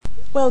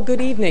Well,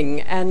 good evening,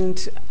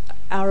 and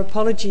our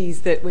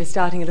apologies that we're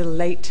starting a little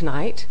late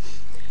tonight.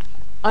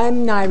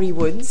 I'm Nairi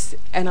Woods,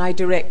 and I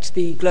direct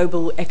the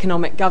Global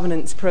Economic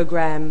Governance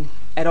Programme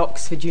at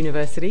Oxford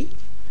University.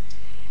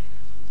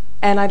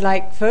 And I'd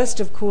like first,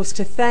 of course,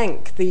 to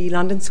thank the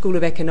London School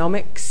of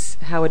Economics,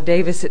 Howard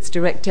Davis, its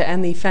director,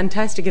 and the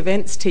fantastic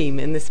events team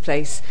in this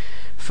place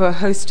for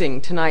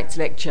hosting tonight's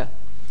lecture.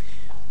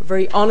 We're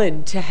very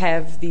honoured to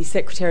have the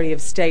Secretary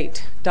of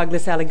State,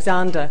 Douglas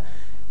Alexander,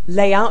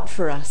 lay out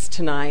for us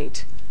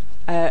tonight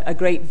a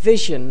great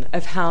vision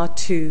of how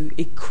to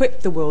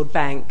equip the World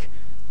Bank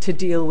to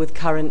deal with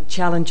current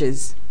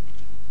challenges.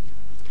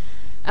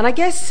 And I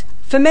guess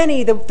for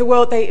many,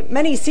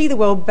 many see the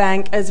World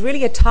Bank as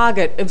really a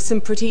target of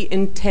some pretty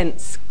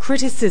intense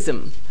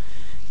criticism.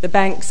 The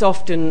bank's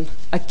often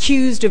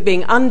accused of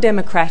being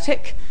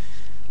undemocratic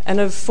and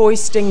of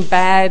foisting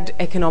bad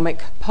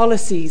economic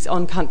policies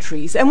on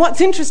countries. And what's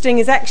interesting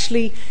is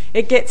actually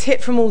it gets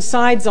hit from all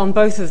sides on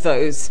both of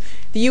those.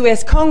 The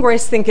US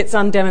Congress think it's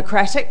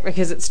undemocratic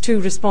because it's too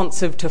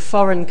responsive to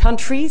foreign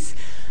countries.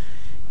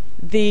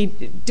 The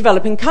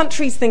developing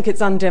countries think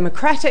it's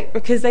undemocratic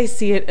because they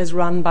see it as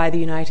run by the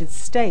United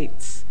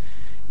States.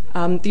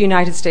 The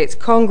United States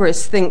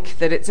Congress think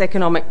that its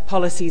economic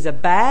policies are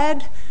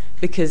bad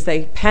because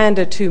they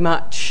pander too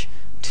much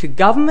to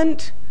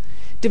government.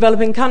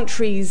 Developing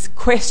countries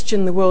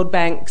question the World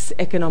Bank's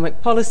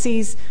economic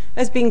policies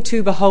as being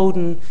too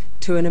beholden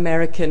to an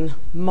American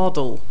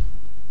model.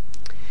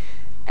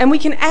 And we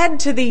can add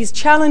to these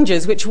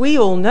challenges, which we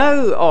all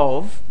know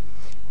of,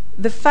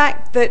 the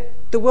fact that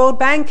the World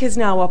Bank is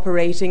now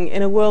operating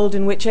in a world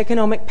in which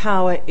economic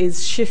power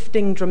is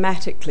shifting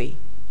dramatically.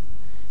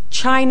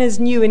 China's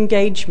new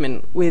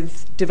engagement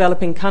with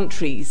developing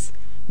countries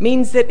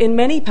means that in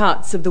many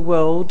parts of the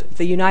world,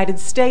 the United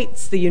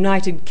States, the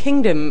United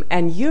Kingdom,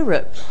 and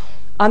Europe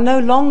are no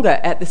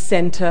longer at the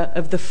center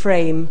of the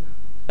frame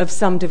of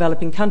some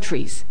developing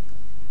countries.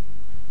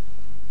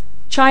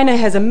 China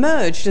has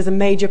emerged as a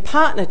major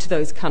partner to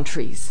those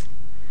countries.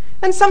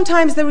 And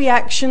sometimes the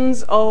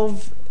reactions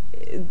of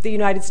the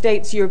United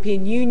States,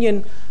 European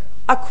Union,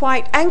 are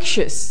quite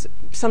anxious,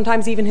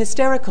 sometimes even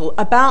hysterical,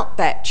 about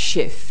that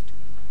shift.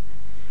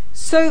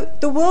 So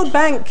the World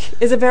Bank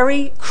is a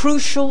very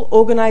crucial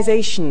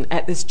organization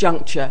at this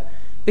juncture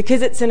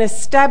because it's an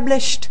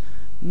established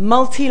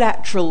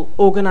multilateral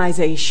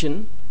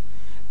organization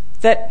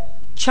that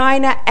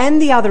China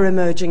and the other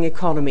emerging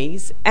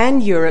economies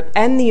and Europe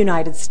and the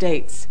United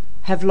States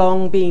have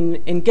long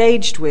been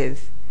engaged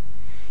with.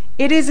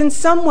 It is in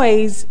some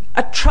ways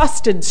a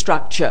trusted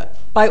structure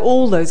by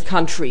all those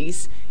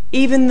countries,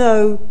 even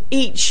though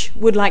each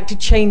would like to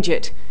change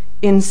it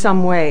in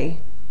some way.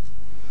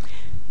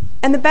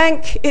 And the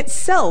bank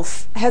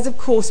itself has, of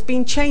course,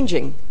 been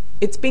changing.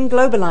 It's been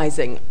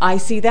globalizing. I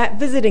see that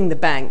visiting the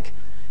bank.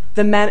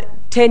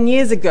 10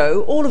 years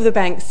ago, all of the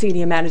bank's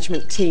senior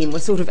management team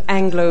was sort of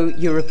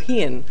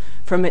Anglo-European,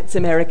 from its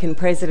American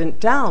president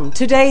down.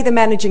 Today, the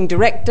managing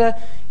director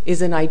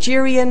is a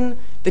Nigerian,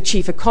 the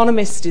chief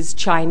economist is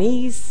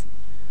Chinese,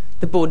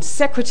 the board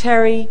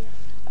secretary.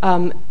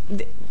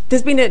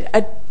 There's been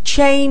a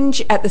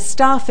change at the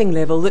staffing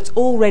level that's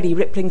already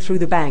rippling through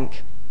the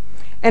bank.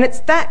 And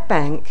it's that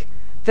bank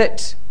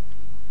that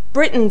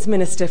Britain's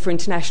Minister for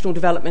International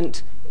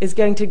Development is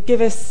going to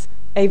give us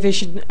a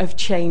vision of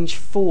change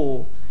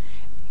for.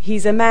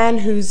 He's a man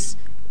who's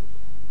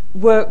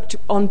worked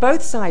on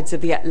both sides of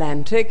the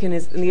Atlantic in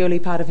the early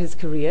part of his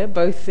career,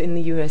 both in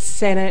the US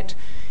Senate,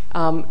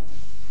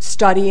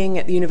 studying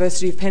at the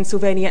University of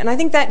Pennsylvania. And I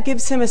think that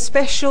gives him a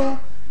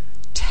special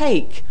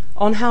take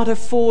on how to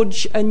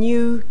forge a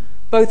new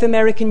both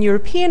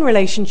American-European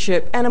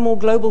relationship and a more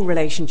global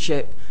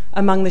relationship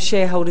among the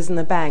shareholders in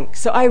the bank.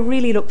 So I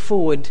really look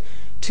forward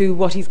to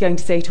what he's going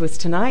to say to us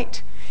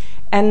tonight.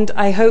 And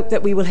I hope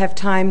that we will have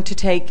time to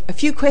take a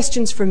few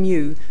questions from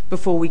you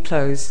before we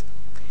close.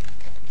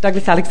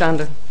 Douglas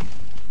Alexander.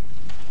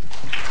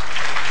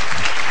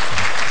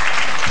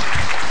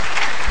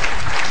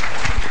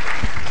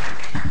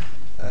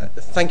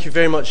 Thank you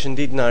very much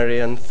indeed,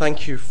 Nairi, and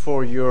thank you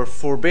for your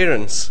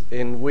forbearance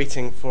in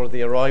waiting for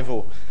the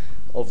arrival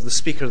of the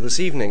speaker this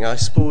evening. I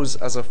suppose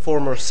as a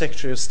former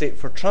Secretary of State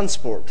for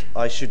Transport,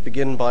 I should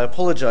begin by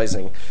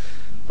apologising.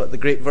 But the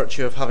great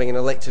virtue of having an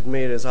elected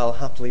mayor is I'll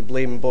happily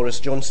blame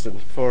Boris Johnson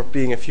for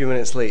being a few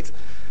minutes late.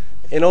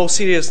 In all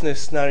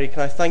seriousness, Nairi,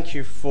 can I thank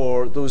you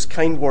for those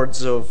kind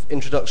words of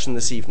introduction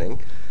this evening.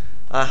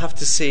 I have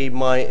to say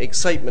my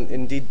excitement,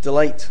 indeed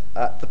delight,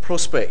 at the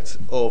prospect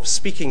of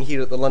speaking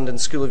here at the London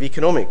School of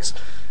Economics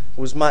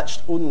was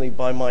matched only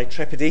by my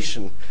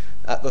trepidation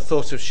at the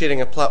thought of sharing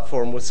a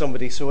platform with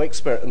somebody so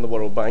expert in the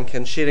World Bank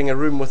and sharing a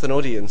room with an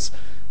audience,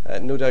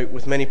 no doubt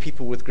with many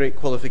people with great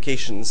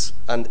qualifications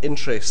and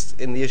interest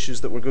in the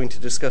issues that we're going to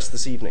discuss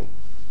this evening.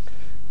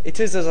 It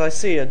is, as I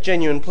say, a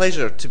genuine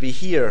pleasure to be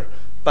here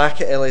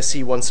back at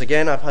LSE once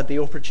again. I've had the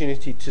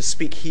opportunity to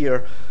speak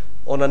here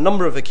on a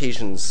number of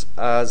occasions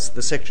as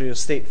the Secretary of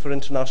State for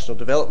International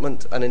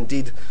Development, and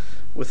indeed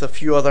with a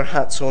few other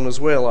hats on as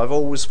well. I've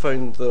always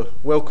found the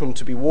welcome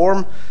to be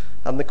warm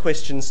and the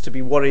questions to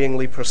be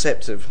worryingly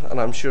perceptive, and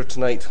I'm sure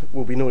tonight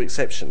will be no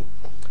exception.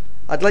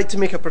 I'd like to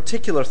make a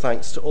particular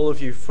thanks to all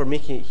of you for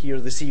making it here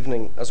this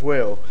evening as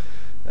well,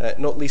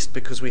 not least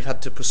because we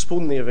had to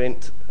postpone the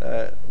event,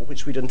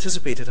 which we'd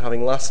anticipated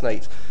having last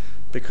night,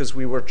 because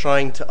we were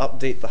trying to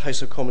update the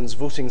House of Commons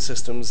voting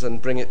systems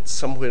and bring it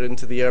somewhere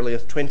into the early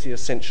 20th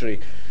century,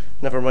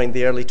 never mind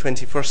the early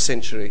 21st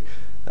century.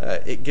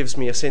 It gives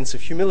me a sense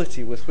of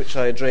humility with which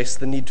I address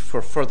the need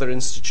for further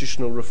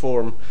institutional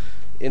reform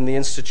in the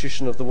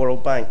institution of the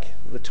World Bank,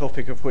 the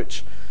topic of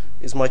which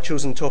is my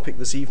chosen topic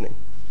this evening.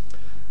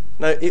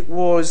 Now, it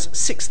was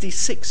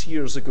 66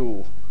 years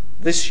ago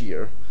this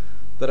year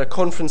that a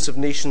conference of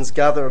nations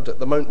gathered at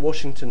the Mount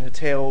Washington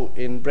Hotel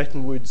in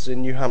Bretton Woods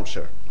in New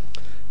Hampshire.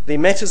 They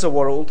met as a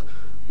world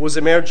was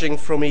emerging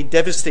from a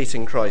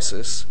devastating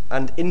crisis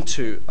and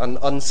into an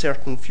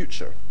uncertain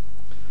future.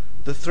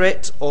 The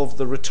threat of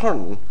the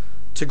return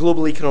to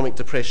global economic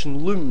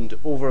depression loomed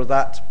over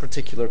that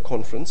particular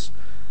conference,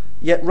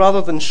 yet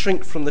rather than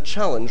shrink from the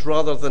challenge,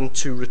 rather than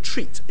to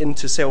retreat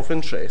into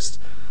self-interest,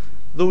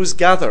 those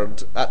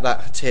gathered at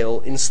that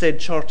hotel instead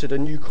charted a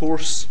new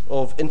course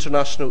of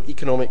international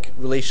economic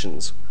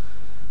relations.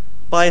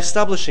 By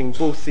establishing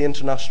both the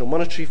International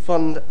Monetary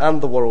Fund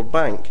and the World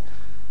Bank,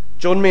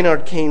 John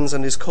Maynard Keynes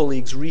and his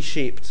colleagues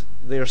reshaped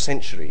their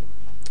century.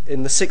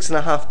 In the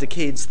 6.5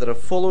 decades that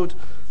have followed,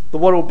 the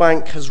World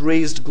Bank has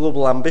raised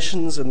global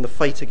ambitions in the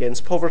fight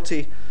against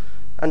poverty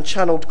and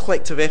channeled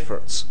collective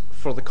efforts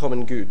for the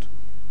common good.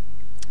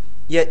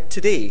 Yet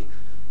today,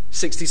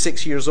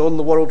 66 years on,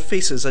 the world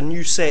faces a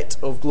new set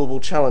of global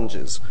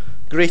challenges,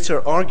 greater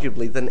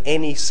arguably than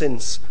any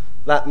since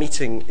that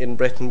meeting in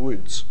Bretton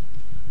Woods.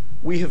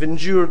 We have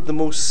endured the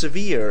most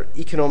severe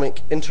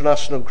economic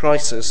international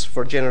crisis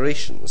for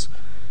generations.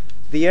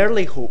 The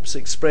early hopes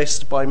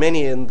expressed by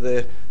many in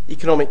the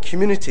economic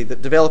community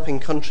that developing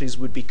countries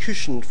would be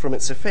cushioned from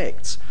its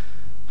effects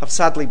have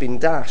sadly been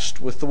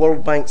dashed, with the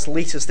World Bank's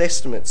latest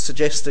estimates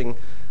suggesting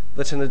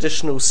that an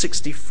additional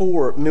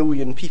 64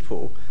 million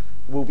people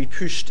will be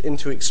pushed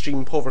into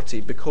extreme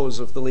poverty because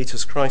of the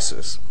latest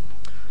crisis.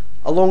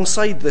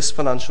 Alongside this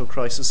financial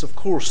crisis, of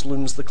course,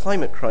 looms the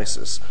climate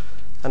crisis,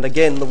 and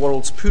again, the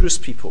world's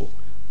poorest people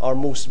are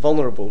most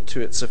vulnerable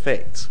to its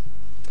effects.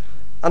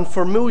 And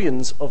for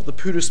millions of the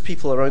poorest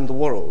people around the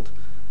world,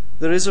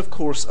 there is, of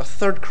course, a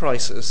third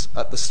crisis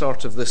at the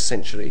start of this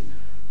century,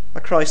 a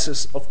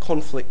crisis of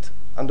conflict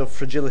and of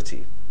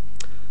fragility.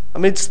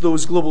 Amidst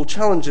those global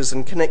challenges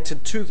and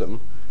connected to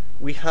them,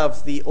 we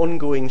have the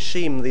ongoing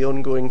shame, the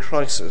ongoing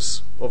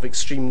crisis of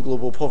extreme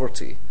global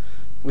poverty.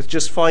 With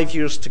just 5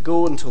 years to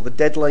go until the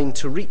deadline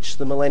to reach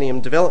the Millennium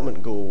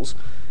Development Goals,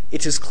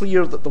 it is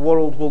clear that the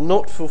world will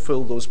not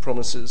fulfill those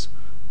promises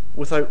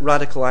without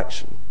radical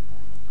action.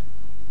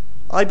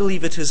 I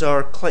believe it is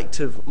our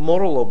collective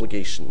moral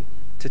obligation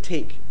to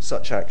take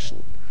such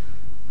action.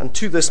 And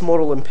to this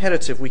moral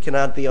imperative, we can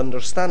add the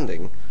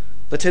understanding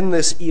that in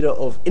this era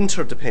of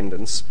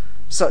interdependence,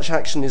 such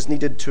action is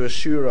needed to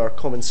assure our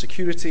common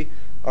security,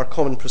 our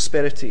common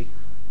prosperity,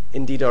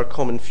 indeed our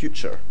common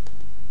future.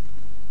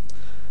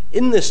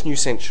 In this new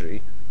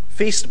century,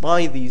 faced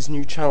by these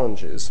new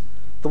challenges,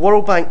 the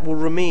World Bank will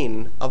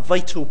remain a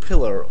vital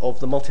pillar of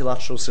the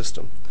multilateral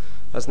system.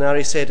 As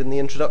Nari said in the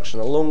introduction,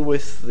 along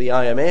with the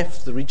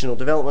IMF, the regional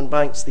development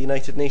banks, the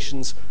United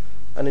Nations,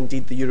 and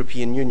indeed the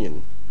European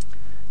Union.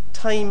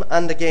 Time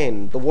and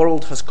again, the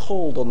world has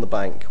called on the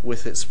bank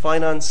with its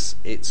finance,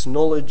 its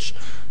knowledge,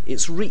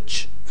 its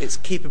reach, its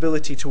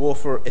capability to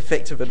offer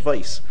effective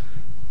advice,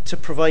 to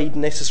provide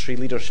necessary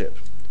leadership.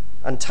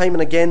 And time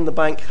and again, the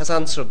bank has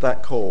answered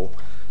that call,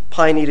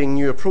 pioneering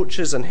new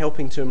approaches and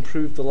helping to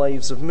improve the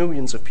lives of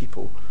millions of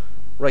people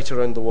right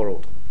around the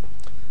world.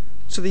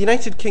 So the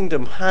United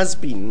Kingdom has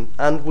been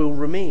and will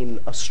remain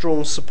a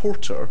strong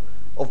supporter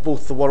of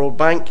both the World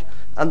Bank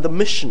and the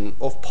mission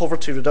of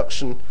poverty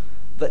reduction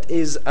that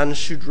is and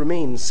should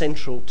remain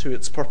central to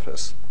its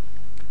purpose.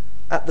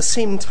 At the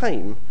same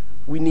time,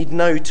 we need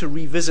now to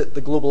revisit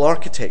the global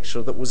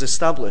architecture that was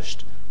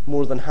established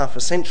more than half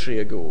a century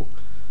ago.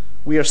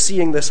 We are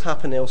seeing this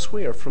happen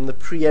elsewhere, from the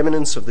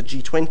preeminence of the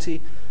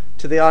G20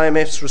 to the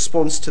IMF's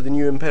response to the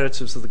new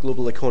imperatives of the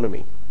global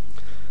economy.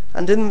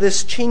 And in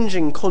this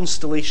changing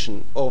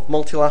constellation of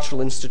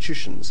multilateral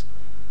institutions,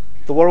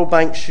 the World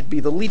Bank should be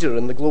the leader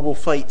in the global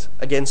fight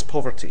against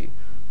poverty,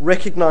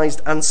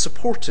 recognised and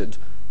supported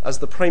as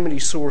the primary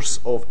source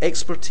of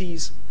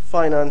expertise,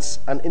 finance,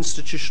 and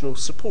institutional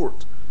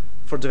support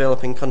for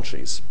developing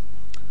countries.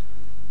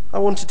 I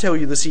want to tell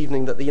you this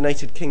evening that the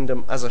United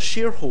Kingdom, as a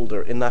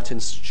shareholder in that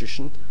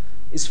institution,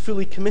 is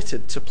fully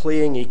committed to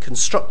playing a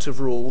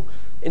constructive role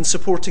in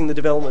supporting the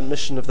development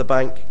mission of the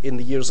bank in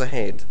the years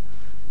ahead.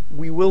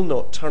 We will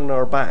not turn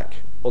our back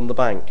on the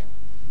bank.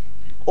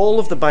 All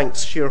of the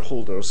bank's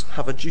shareholders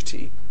have a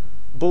duty,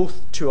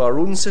 both to our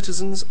own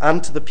citizens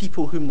and to the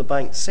people whom the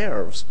bank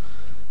serves,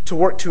 to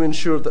work to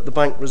ensure that the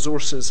bank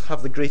resources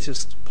have the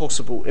greatest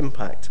possible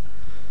impact.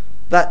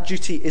 That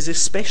duty is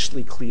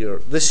especially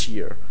clear this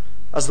year,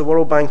 as the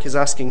World Bank is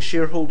asking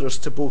shareholders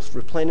to both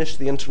replenish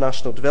the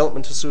International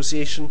Development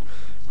Association,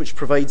 which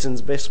provides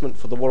investment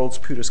for the world's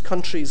poorest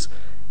countries,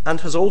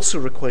 and has also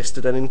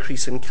requested an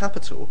increase in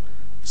capital,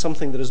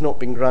 something that has not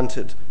been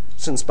granted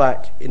since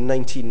back in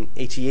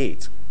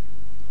 1988.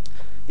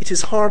 It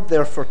is hard,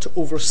 therefore, to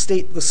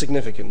overstate the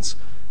significance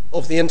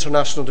of the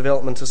International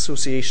Development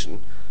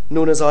Association,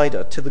 known as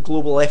IDA, to the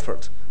global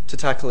effort to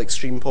tackle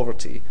extreme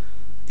poverty.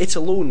 It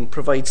alone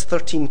provides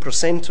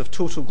 13% of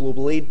total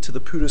global aid to the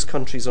poorest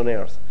countries on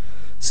earth.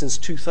 Since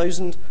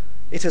 2000,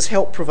 it has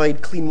helped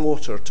provide clean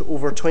water to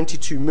over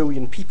 22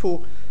 million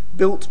people,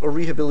 built or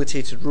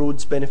rehabilitated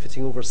roads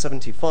benefiting over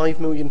 75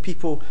 million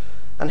people,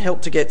 and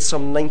helped to get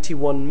some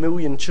 91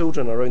 million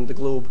children around the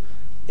globe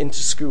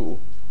into school.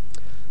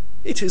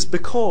 It is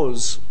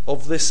because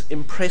of this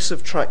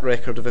impressive track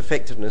record of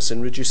effectiveness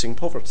in reducing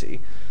poverty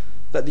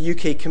that the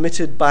UK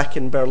committed back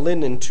in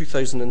Berlin in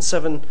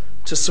 2007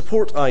 to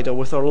support IDA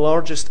with our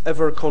largest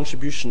ever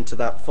contribution to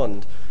that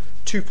fund,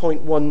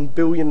 £2.1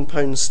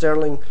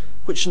 billion,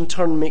 which in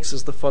turn makes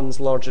us the fund's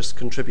largest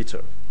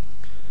contributor.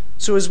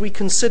 So as we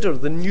consider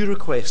the new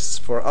requests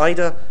for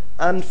IDA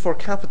and for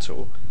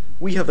capital,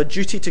 we have a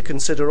duty to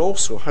consider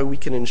also how we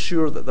can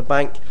ensure that the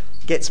bank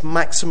gets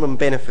maximum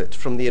benefit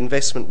from the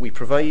investment we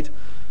provide,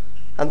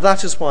 and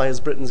that is why, as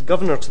Britain's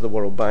governor to the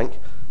World Bank,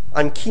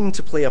 I'm keen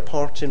to play a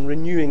part in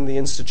renewing the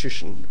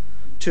institution,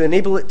 to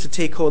enable it to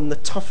take on the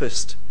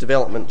toughest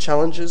development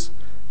challenges,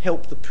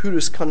 help the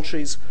poorest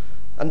countries,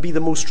 and be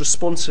the most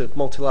responsive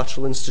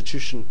multilateral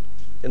institution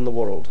in the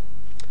world.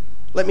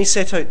 Let me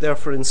set out,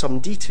 therefore, in some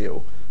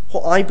detail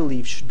what I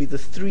believe should be the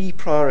three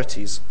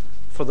priorities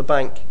for the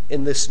bank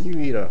in this new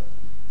era.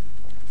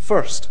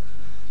 First,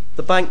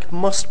 the bank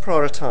must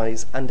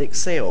prioritise and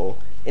excel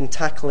in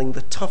tackling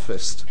the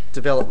toughest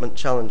development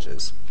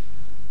challenges.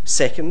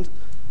 Second,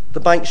 the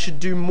bank should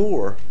do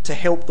more to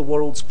help the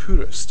world's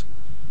poorest.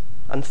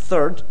 And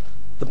third,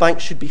 the bank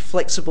should be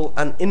flexible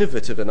and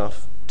innovative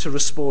enough to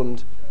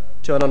respond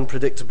to an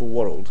unpredictable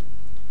world.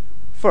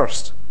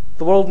 First,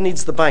 the world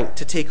needs the bank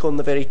to take on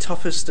the very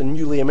toughest and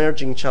newly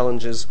emerging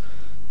challenges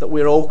that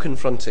we're all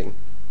confronting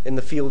in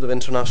the field of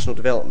international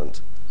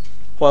development.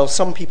 While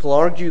some people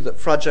argue that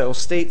fragile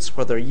states,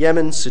 whether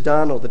Yemen,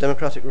 Sudan, or the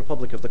Democratic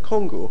Republic of the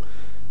Congo,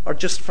 are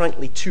just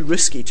frankly too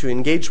risky to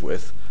engage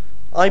with,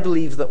 I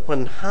believe that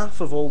when half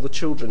of all the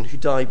children who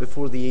die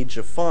before the age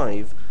of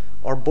 5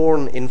 are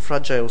born in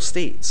fragile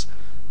states,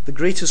 the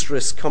greatest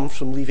risk comes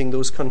from leaving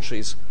those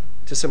countries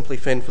to simply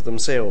fend for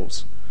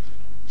themselves.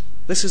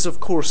 This is, of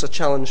course, a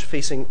challenge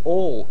facing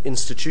all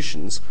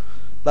institutions.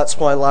 That's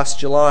why last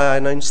July I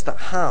announced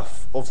that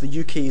half of the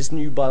UK's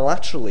new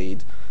bilateral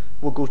aid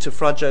will go to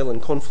fragile and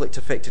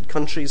conflict-affected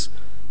countries,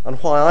 and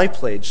why I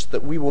pledged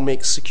that we will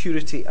make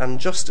security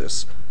and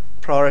justice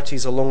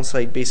priorities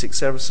alongside basic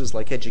services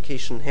like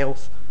education,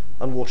 health,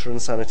 and water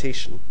and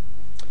sanitation.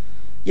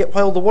 Yet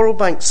while the World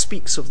Bank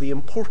speaks of the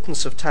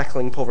importance of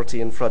tackling poverty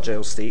in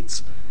fragile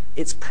states,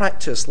 its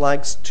practice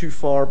lags too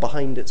far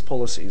behind its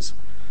policies.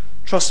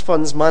 Trust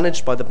funds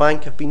managed by the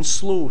bank have been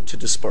slow to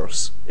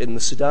disperse in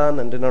the Sudan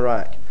and in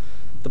Iraq.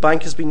 The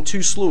bank has been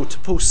too slow to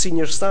post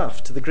senior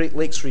staff to the Great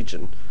Lakes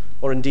region,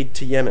 or indeed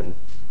to Yemen.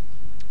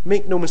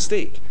 Make no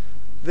mistake,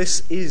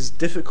 this is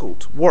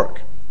difficult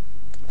work.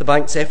 The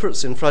bank's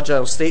efforts in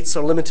fragile states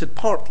are limited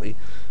partly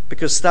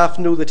because staff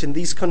know that in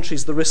these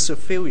countries the risks of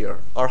failure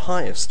are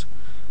highest.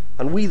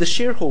 And we, the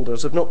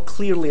shareholders, have not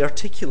clearly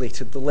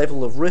articulated the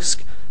level of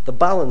risk, the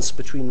balance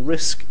between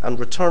risk and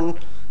return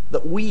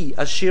that we,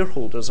 as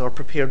shareholders, are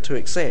prepared to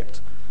accept.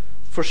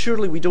 For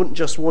surely we don't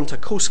just want a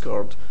Coast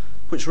Guard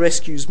which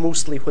rescues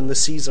mostly when the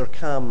seas are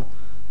calm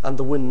and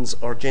the winds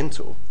are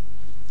gentle.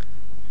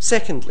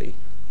 Secondly,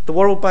 the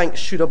World Bank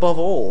should above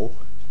all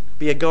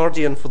be a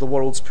guardian for the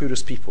world's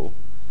poorest people.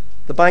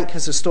 The bank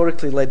has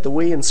historically led the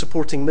way in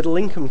supporting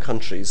middle-income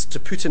countries to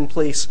put in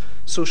place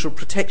social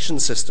protection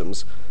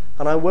systems,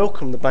 and I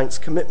welcome the bank's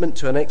commitment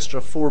to an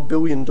extra $4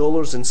 billion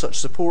in such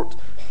support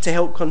to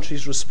help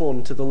countries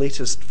respond to the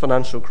latest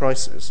financial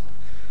crisis.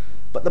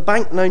 But the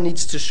bank now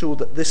needs to show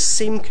that this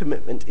same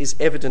commitment is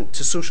evident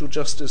to social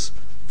justice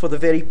for the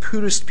very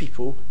poorest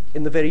people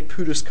in the very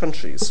poorest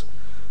countries.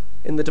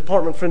 In the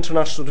Department for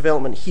International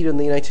Development here in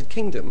the United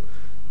Kingdom,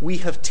 we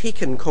have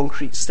taken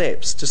concrete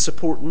steps to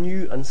support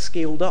new and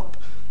scaled-up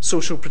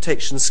social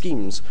protection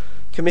schemes,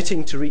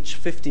 committing to reach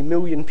 50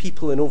 million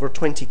people in over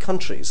 20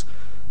 countries,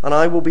 and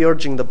I will be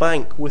urging the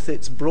bank, with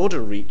its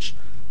broader reach,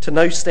 to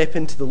now step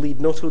into the lead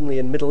not only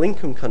in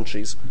middle-income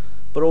countries,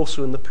 but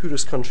also in the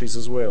poorest countries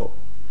as well.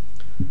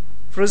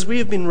 For as we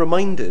have been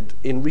reminded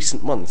in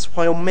recent months,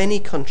 while many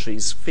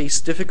countries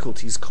face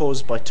difficulties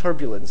caused by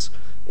turbulence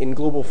in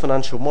global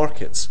financial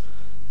markets,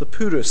 the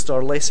poorest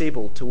are less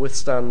able to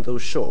withstand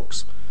those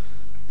shocks.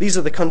 These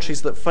are the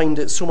countries that find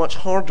it so much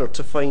harder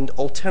to find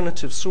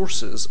alternative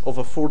sources of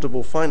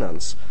affordable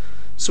finance,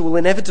 so will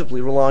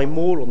inevitably rely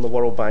more on the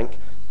World Bank,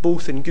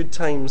 both in good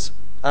times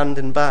and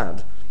in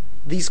bad.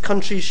 These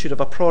countries should have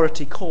a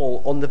priority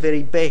call on the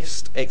very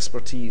best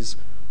expertise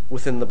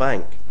within the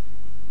bank.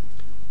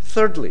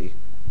 Thirdly,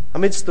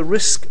 amidst the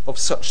risk of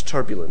such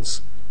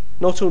turbulence,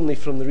 not only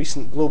from the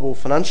recent global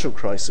financial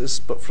crisis,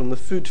 but from the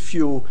food,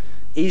 fuel,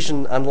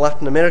 Asian and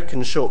Latin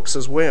American shocks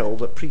as well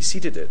that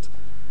preceded it.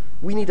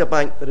 We need a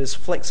bank that is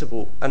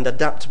flexible and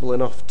adaptable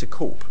enough to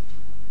cope.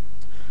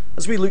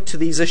 As we look to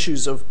these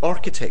issues of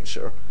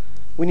architecture,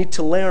 we need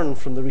to learn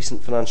from the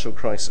recent financial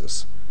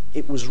crisis.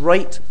 It was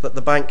right that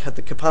the bank had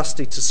the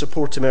capacity to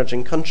support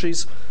emerging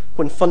countries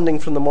when funding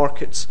from the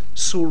markets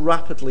so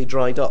rapidly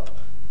dried up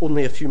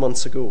only a few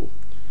months ago.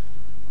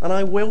 And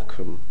I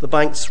welcome the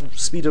bank's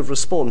speed of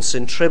response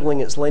in trebling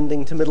its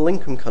lending to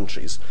middle-income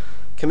countries,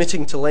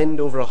 committing to lend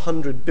over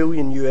 $100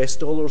 billion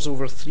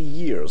over 3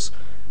 years,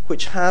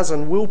 which has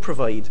and will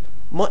provide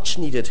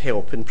much-needed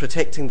help in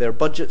protecting their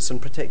budgets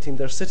and protecting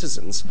their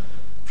citizens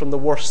from the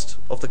worst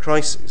of the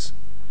crises.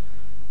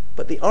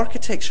 But the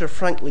architecture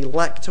frankly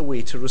lacked a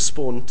way to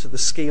respond to the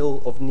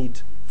scale of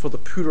need for the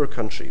poorer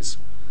countries.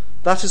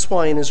 That is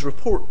why in his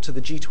report to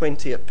the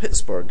G20 at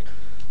Pittsburgh,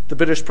 the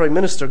British Prime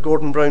Minister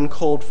Gordon Brown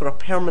called for a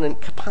permanent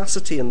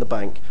capacity in the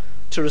bank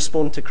to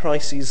respond to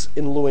crises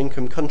in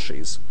low-income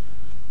countries.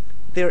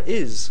 There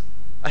is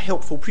a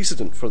helpful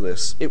precedent for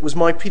this. It was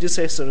my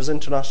predecessor as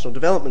International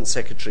Development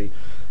Secretary,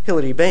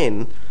 Hilary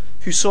Benn,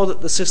 who saw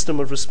that the system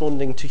of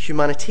responding to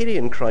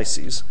humanitarian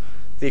crises,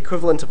 the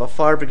equivalent of a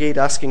fire brigade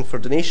asking for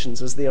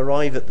donations as they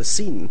arrive at the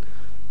scene,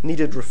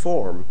 needed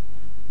reform.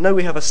 Now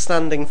we have a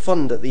standing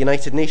fund at the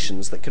United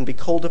Nations that can be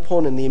called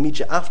upon in the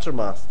immediate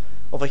aftermath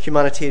of a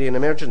humanitarian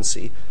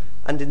emergency,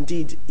 and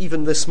indeed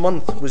even this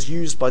month was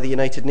used by the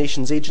United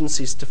Nations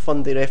agencies to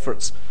fund their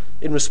efforts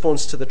in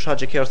response to the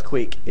tragic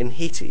earthquake in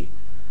Haiti.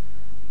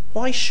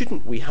 Why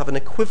shouldn't we have an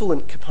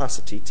equivalent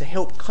capacity to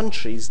help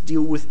countries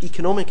deal with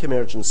economic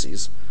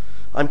emergencies?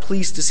 I'm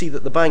pleased to see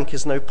that the bank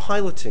is now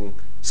piloting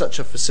such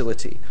a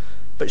facility,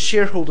 but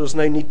shareholders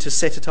now need to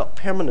set it up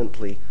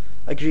permanently,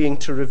 agreeing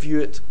to review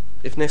it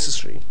if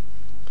necessary.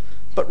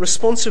 But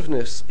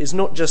responsiveness is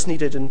not just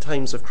needed in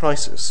times of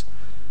crisis.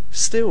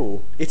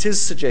 Still, it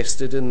is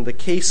suggested in the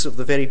case of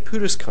the very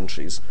poorest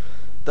countries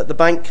that the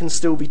bank can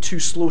still be too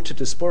slow to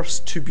disburse,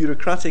 too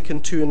bureaucratic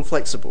and too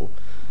inflexible.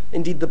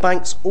 Indeed, the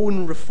bank's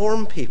own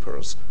reform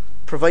papers,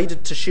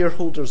 provided to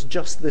shareholders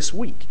just this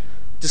week,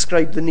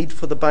 described the need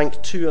for the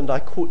bank to, and I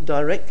quote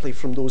directly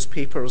from those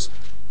papers,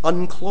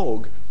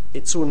 unclog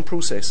its own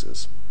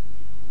processes.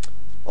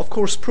 Of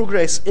course,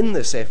 progress in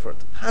this effort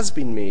has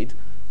been made,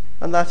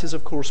 and that is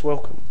of course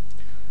welcome.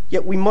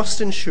 Yet we must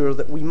ensure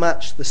that we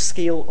match the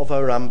scale of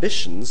our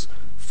ambitions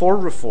for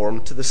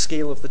reform to the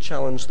scale of the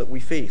challenge that we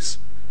face.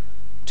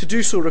 To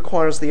do so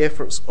requires the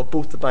efforts of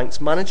both the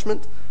bank's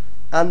management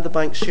and the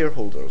bank's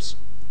shareholders.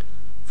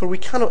 For we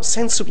cannot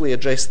sensibly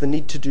address the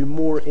need to do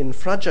more in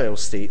fragile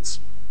states,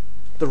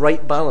 the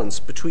right balance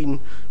between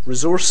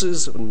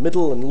resources in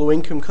middle and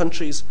low-income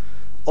countries,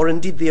 or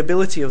indeed the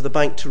ability of the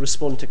bank to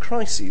respond to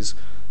crises,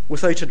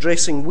 without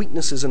addressing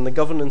weaknesses in the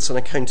governance and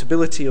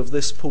accountability of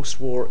this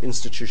post-war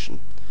institution.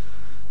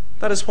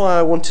 That is why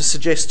I want to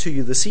suggest to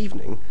you this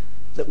evening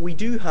that we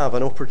do have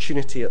an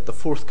opportunity at the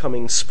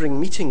forthcoming spring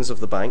meetings of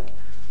the bank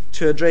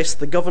to address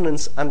the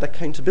governance and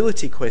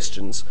accountability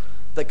questions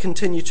that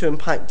continue to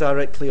impact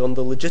directly on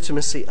the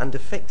legitimacy and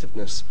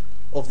effectiveness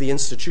of the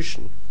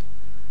institution.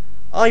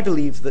 I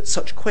believe that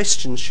such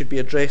questions should be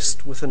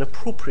addressed with an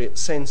appropriate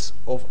sense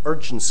of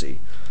urgency.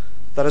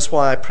 That is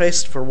why I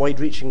pressed for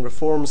wide-reaching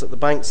reforms at the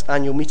bank's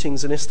annual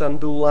meetings in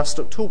Istanbul last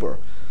October,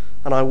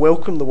 and I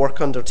welcome the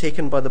work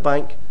undertaken by the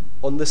bank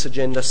on this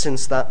agenda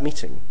since that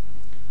meeting.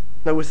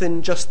 Now,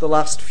 within just the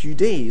last few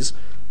days,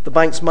 the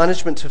bank's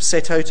management have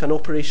set out an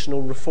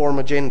operational reform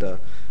agenda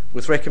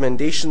with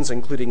recommendations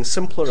including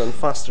simpler and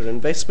faster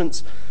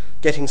investments,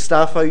 getting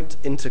staff out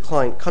into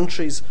client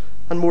countries,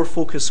 and more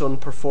focus on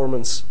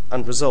performance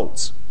and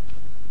results.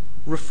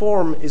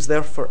 Reform is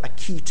therefore a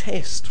key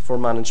test for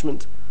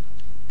management,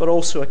 but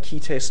also a key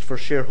test for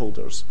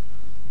shareholders.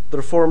 The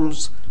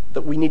reforms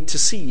that we need to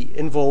see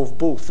involve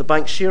both. The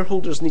bank's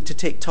shareholders need to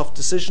take tough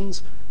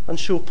decisions and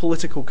show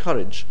political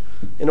courage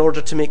in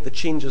order to make the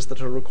changes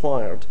that are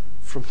required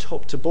from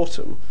top to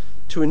bottom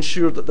to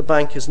ensure that the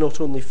bank is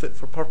not only fit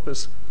for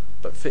purpose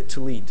but fit to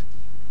lead.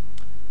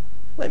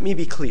 Let me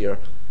be clear.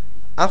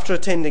 After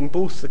attending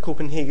both the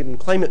Copenhagen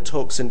climate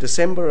talks in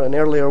December and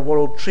earlier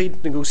world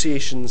trade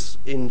negotiations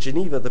in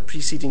Geneva the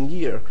preceding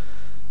year,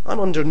 I'm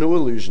under no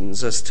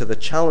illusions as to the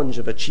challenge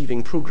of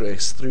achieving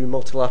progress through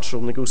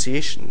multilateral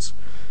negotiations.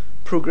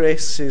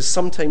 Progress is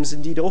sometimes,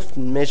 indeed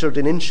often, measured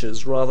in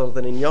inches rather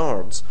than in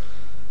yards.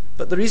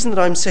 But the reason that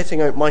I'm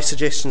setting out my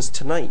suggestions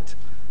tonight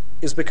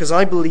is because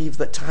I believe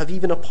that to have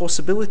even a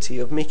possibility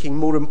of making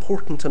more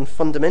important and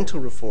fundamental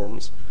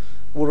reforms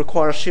will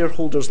require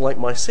shareholders like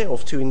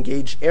myself to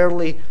engage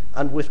early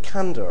and with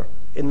candour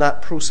in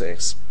that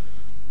process.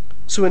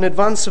 So in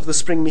advance of the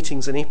spring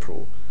meetings in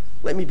April,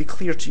 let me be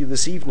clear to you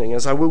this evening,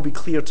 as I will be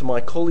clear to my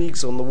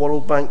colleagues on the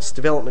World Bank's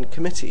Development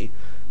Committee,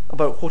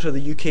 about what are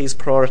the UK's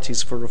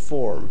priorities for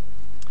reform.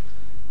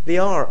 They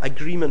are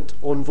agreement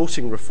on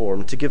voting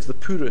reform to give the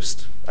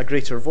poorest a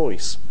greater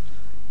voice,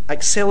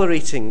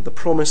 accelerating the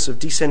promise of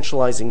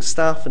decentralising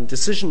staff and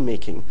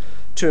decision-making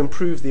to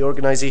improve the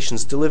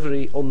organisation's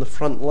delivery on the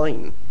front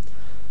line,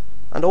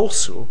 and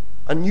also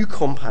a new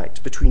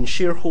compact between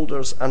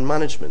shareholders and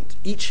management,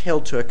 each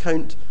held to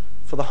account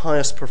for the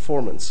highest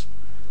performance.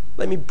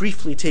 Let me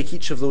briefly take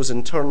each of those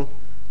in turn,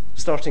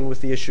 starting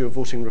with the issue of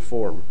voting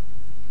reform.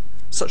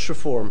 Such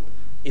reform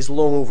is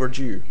long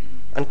overdue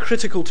and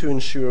critical to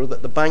ensure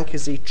that the bank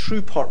is a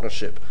true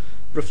partnership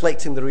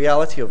reflecting the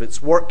reality of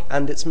its work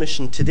and its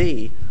mission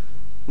today,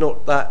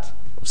 not that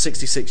of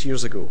 66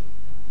 years ago.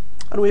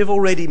 And we have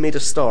already made a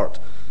start.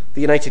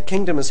 The United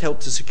Kingdom has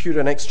helped to secure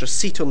an extra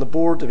seat on the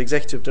board of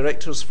executive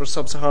directors for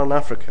Sub-Saharan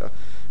Africa.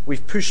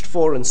 We've pushed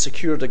for and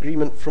secured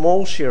agreement from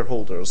all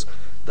shareholders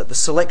that the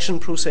selection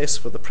process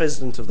for the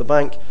president of the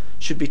bank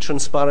should be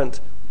transparent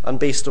and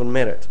based on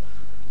merit.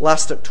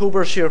 Last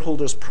October,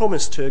 shareholders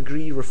promised to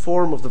agree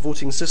reform of the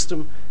voting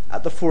system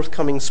at the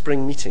forthcoming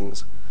spring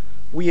meetings.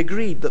 We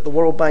agreed that the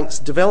World Bank's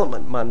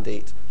development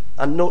mandate,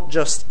 and not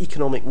just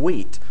economic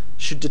weight,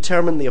 should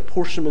determine the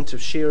apportionment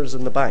of shares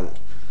in the bank.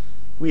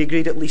 We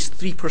agreed at least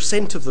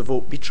 3% of the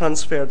vote be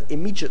transferred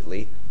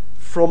immediately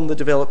from the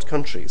developed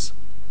countries.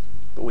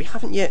 But we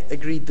haven't yet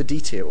agreed the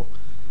detail.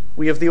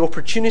 We have the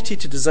opportunity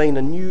to design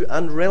a new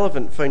and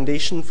relevant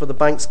foundation for the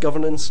bank's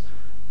governance,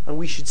 and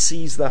we should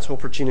seize that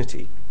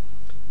opportunity.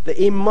 The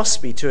aim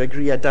must be to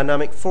agree a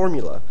dynamic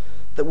formula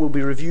that will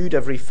be reviewed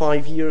every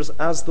 5 years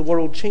as the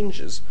world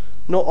changes,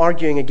 not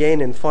arguing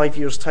again in 5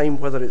 years' time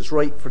whether it's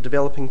right for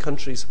developing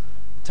countries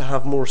to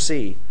have more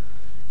say.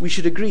 We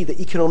should agree that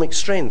economic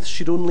strength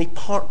should only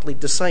partly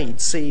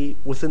decide say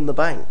within the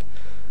bank,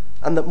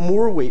 and that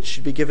more weight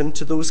should be given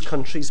to those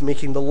countries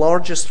making the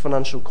largest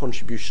financial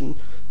contribution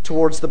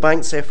towards the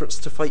bank's efforts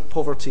to fight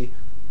poverty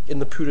in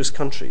the poorest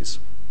countries.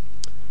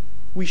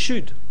 We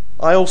should,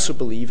 I also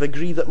believe,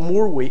 agree that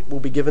more weight will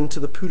be given to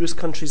the poorest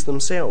countries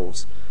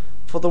themselves,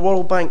 for the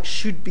World Bank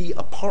should be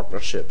a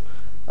partnership,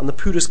 and the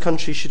poorest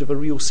countries should have a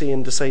real say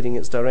in deciding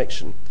its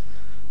direction.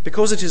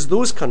 Because it is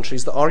those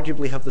countries that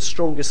arguably have the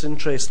strongest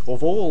interest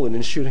of all in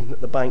ensuring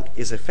that the bank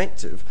is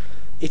effective,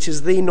 it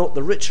is they, not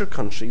the richer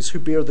countries, who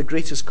bear the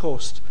greatest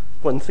cost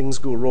when things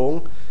go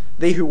wrong,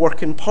 they who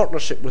work in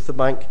partnership with the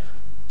bank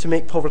to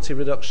make poverty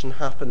reduction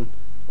happen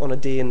on a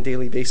day and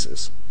daily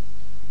basis.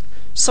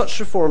 Such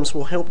reforms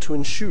will help to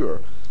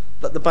ensure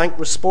that the bank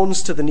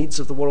responds to the needs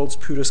of the world's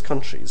poorest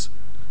countries.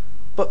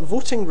 But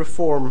voting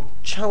reform,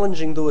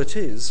 challenging though it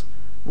is,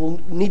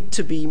 will need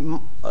to be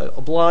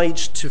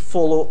obliged to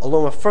follow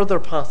along a further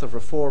path of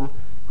reform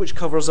which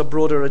covers a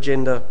broader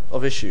agenda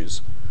of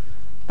issues.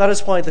 That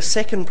is why the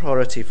second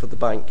priority for the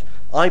bank,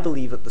 I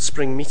believe at the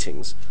spring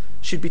meetings,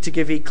 should be to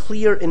give a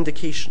clear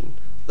indication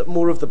that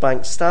more of the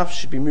bank's staff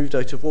should be moved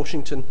out of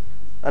Washington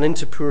and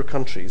into poor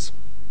countries.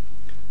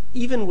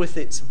 Even with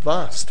its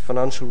vast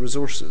financial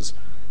resources,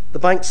 the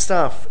bank's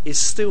staff is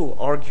still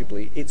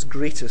arguably its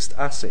greatest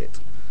asset.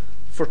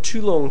 For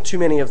too long, too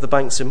many of the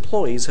bank's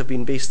employees have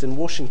been based in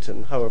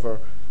Washington, however,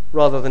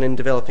 rather than in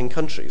developing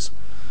countries.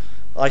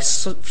 I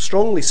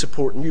strongly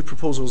support new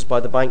proposals by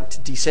the bank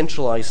to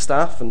decentralise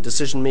staff and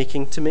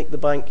decision-making to make the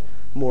bank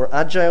more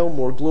agile,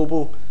 more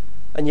global,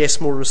 and yes,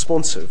 more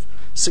responsive.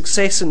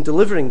 Success in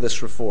delivering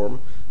this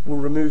reform will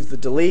remove the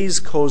delays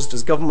caused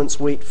as governments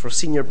wait for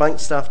senior bank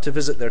staff to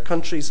visit their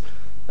countries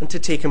and to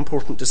take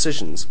important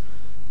decisions.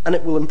 And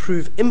it will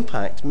improve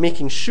impact,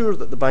 making sure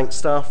that the bank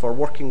staff are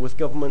working with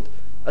government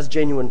as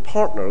genuine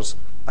partners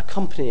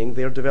accompanying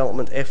their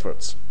development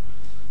efforts.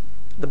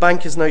 The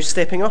bank is now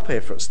stepping up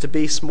efforts to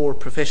base more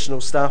professional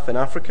staff in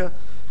Africa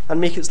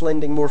and make its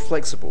lending more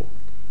flexible.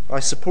 I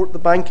support the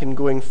bank in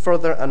going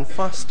further and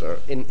faster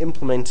in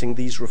implementing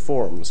these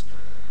reforms,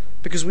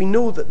 because we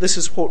know that this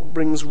is what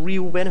brings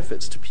real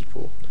benefits to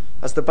people.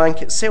 As the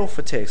bank itself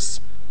attests,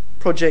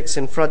 projects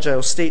in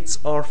fragile states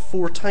are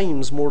 4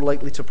 times more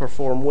likely to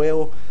perform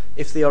well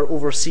if they are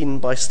overseen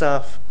by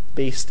staff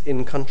based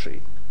in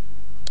country.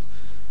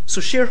 So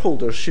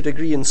shareholders should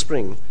agree in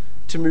spring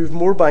to move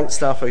more bank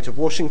staff out of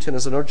Washington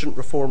as an urgent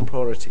reform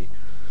priority.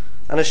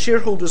 And as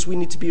shareholders, we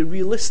need to be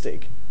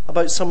realistic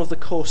about some of the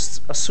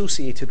costs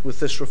associated with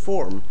this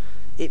reform.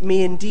 It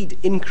may indeed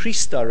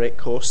increase direct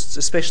costs,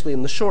 especially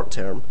in the short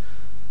term,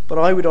 but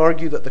I would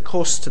argue that the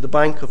costs to the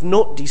bank of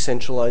not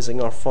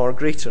decentralising are far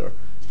greater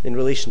in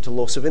relation to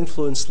loss of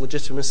influence,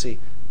 legitimacy,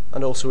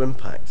 and also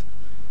impact.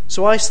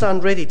 So I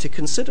stand ready to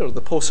consider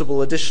the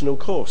possible additional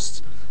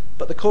costs,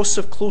 but the costs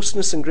of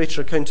closeness and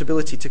greater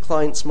accountability to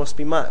clients must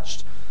be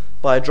matched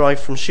by a drive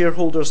from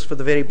shareholders for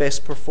the very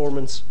best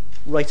performance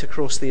right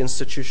across the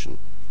institution.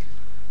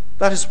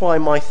 That is why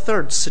my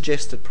third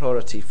suggested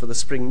priority for the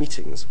spring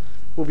meetings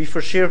will be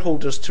for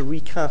shareholders to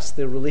recast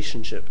their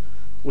relationship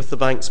with the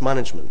bank's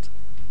management.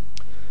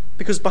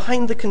 Because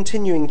behind the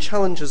continuing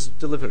challenges of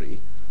delivery,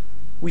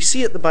 we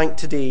see at the bank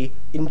today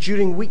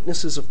enduring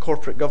weaknesses of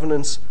corporate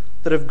governance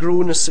that have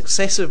grown as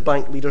successive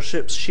bank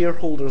leaderships,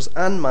 shareholders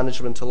and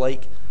management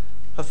alike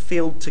have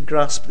failed to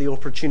grasp the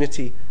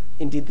opportunity,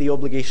 indeed the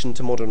obligation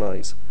to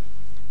modernise.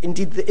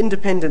 Indeed, the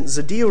independent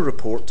Zadeo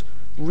report,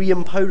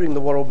 Re-empowering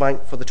the World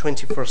Bank for the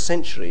 21st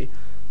Century,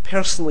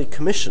 personally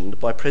commissioned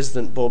by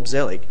President Bob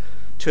Zelig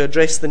to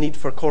address the need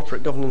for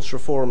corporate governance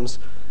reforms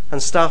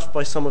and staffed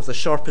by some of the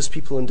sharpest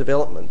people in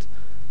development,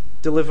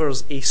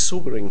 delivers a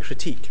sobering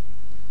critique.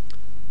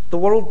 The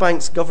World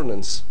Bank's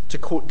governance, to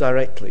quote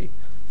directly,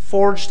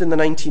 forged in the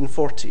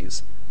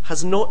 1940s,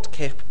 has not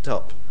kept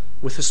up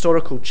with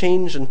historical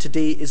change and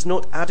today is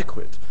not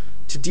adequate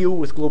to deal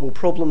with global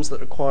problems that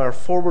require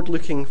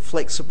forward-looking,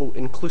 flexible,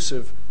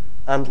 inclusive,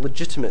 and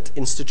legitimate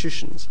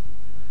institutions.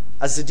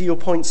 As the deal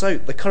points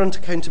out, the current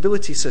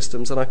accountability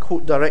systems, and I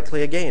quote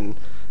directly again,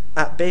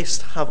 at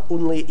best have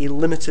only a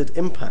limited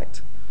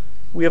impact.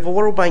 We have a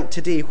World Bank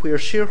today where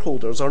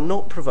shareholders are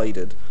not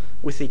provided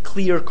with a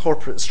clear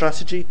corporate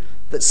strategy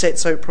that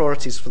sets out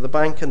priorities for the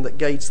bank and that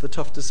guides the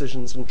tough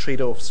decisions and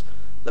trade-offs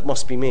that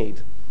must be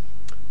made.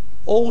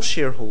 All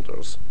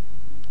shareholders,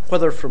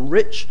 whether from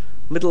rich,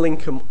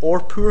 middle-income or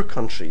poor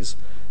countries,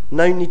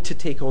 now need to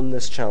take on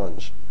this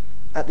challenge.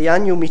 At the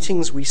annual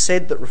meetings, we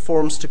said that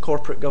reforms to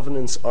corporate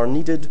governance are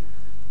needed.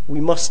 We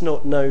must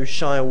not now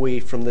shy away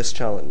from this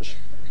challenge.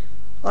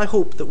 I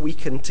hope that we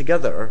can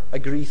together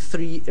agree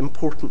 3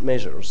 important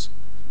measures.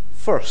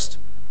 First,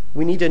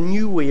 we need a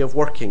new way of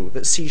working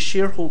that sees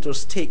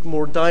shareholders take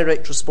more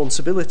direct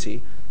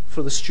responsibility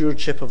for the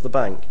stewardship of the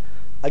bank,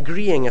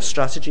 agreeing a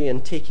strategy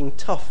and taking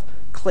tough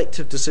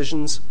collective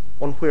decisions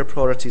on where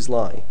priorities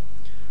lie.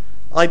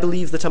 I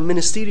believe that a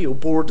ministerial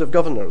board of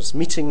governors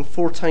meeting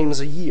 4 times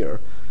a year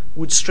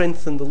would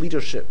strengthen the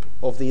leadership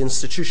of the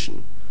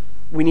institution.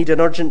 We need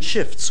an urgent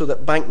shift so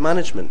that bank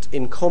management,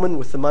 in common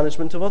with the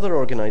management of other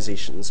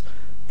organisations,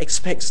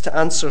 expects to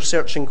answer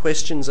searching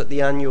questions at the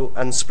annual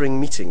and spring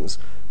meetings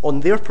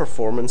on their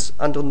performance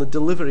and on the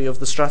delivery of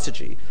the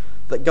strategy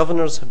that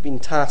governors have been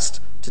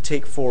tasked to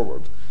take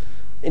forward.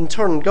 In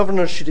turn,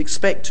 governors should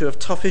expect to have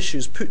tough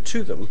issues put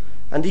to them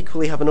and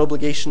equally have an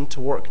obligation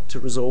to work to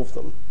resolve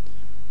them.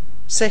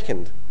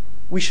 Second,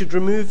 we should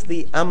remove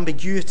the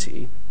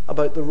ambiguity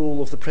about the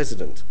role of the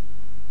President.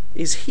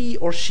 Is he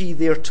or she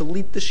there to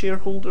lead the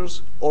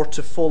shareholders or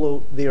to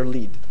follow their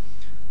lead?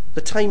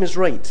 The time is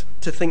right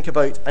to think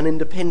about an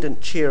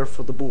independent chair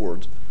for the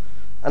board,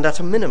 and at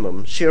a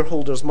minimum,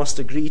 shareholders must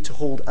agree to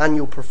hold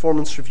annual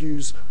performance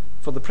reviews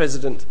for the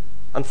President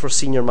and for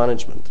senior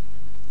management.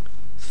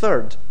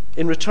 Third,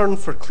 in return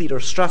for clearer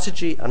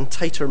strategy and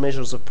tighter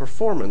measures of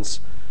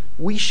performance,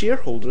 we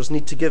shareholders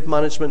need to give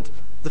management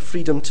the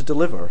freedom to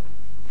deliver.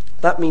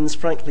 That means,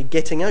 frankly,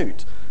 getting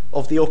out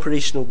of the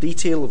operational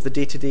detail of the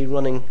day-to-day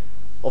running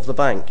of the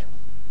bank.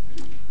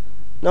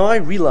 Now, I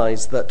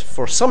realise that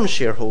for some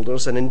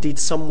shareholders, and indeed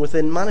some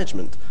within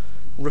management,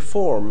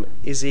 reform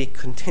is a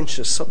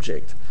contentious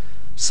subject.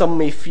 Some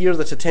may fear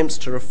that attempts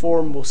to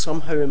reform will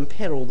somehow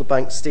imperil the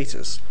bank's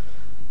status.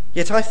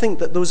 Yet I think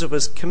that those of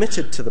us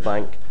committed to the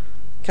bank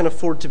can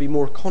afford to be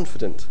more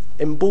confident,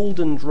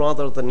 emboldened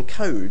rather than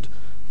cowed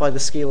by the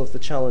scale of the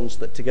challenge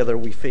that together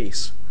we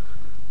face.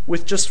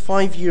 With just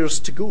 5 years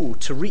to go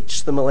to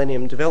reach the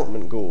Millennium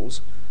Development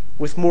Goals,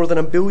 with more than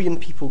 1 billion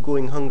people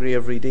going hungry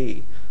every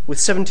day, with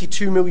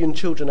 72 million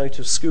children out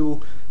of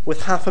school,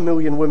 with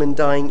 500,000 women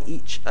dying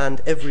each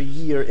and every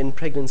year in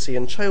pregnancy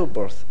and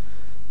childbirth,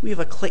 we have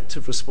a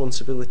collective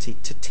responsibility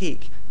to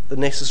take the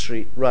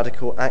necessary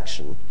radical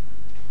action.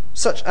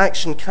 Such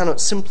action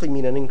cannot simply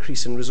mean an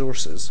increase in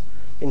resources.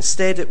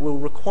 Instead, it will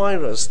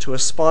require us to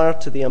aspire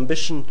to the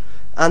ambition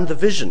and the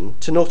vision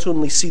to not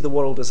only see the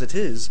world as it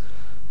is,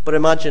 but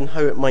imagine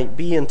how it might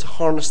be and to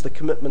harness the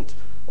commitment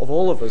of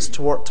all of us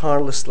to work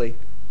tirelessly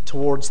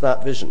towards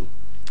that vision.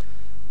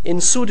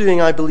 In so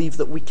doing, I believe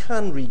that we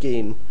can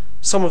regain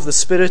some of the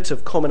spirit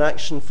of common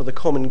action for the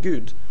common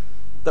good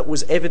that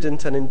was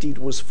evident and indeed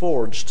was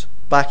forged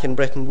back in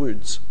Bretton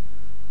Woods.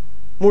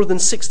 More than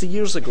 60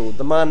 years ago,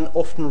 the man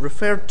often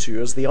referred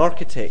to as the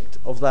architect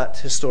of that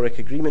historic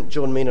agreement,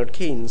 John Maynard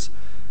Keynes,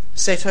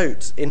 set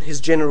out in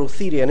his general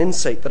theory an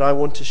insight that I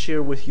want to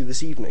share with you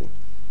this evening.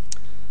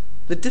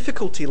 The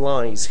difficulty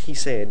lies, he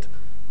said,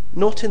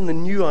 not in the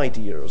new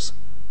ideas,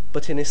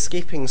 but in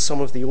escaping some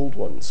of the old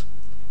ones.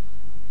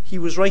 He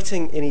was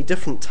writing in a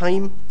different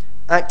time,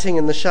 acting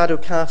in the shadow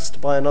cast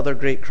by another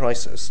great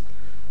crisis.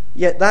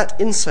 Yet that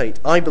insight,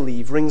 I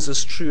believe, rings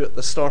as true at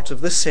the start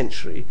of this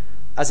century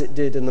as it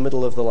did in the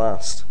middle of the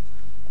last.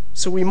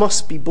 So we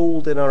must be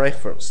bold in our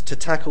efforts to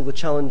tackle the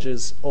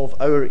challenges of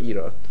our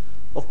era,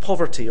 of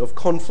poverty, of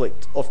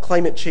conflict, of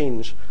climate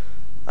change,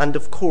 and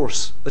of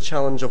course the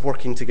challenge of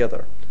working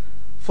together.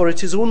 For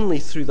it is only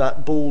through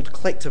that bold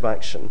collective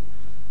action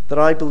that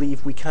I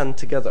believe we can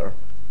together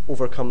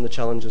overcome the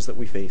challenges that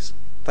we face.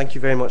 Thank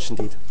you very much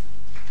indeed.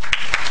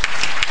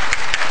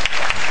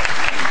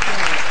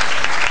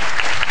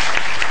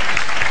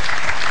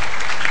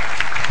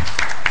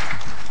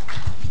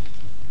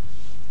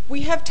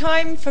 We have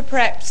time for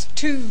perhaps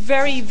 2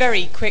 very,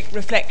 very quick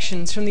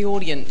reflections from the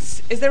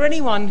audience. Is there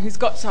anyone who's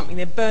got something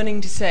they're burning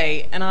to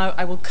say? And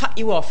I will cut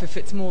you off if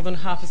it's more than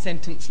half a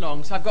sentence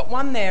long. So I've got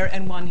one there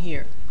and one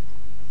here.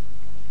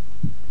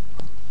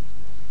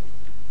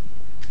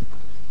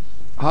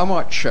 How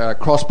much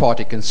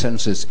cross-party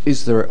consensus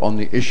is there on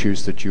the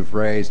issues that you've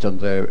raised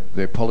and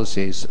the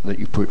policies that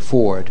you put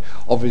forward,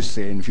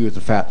 obviously in view of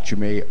the fact that you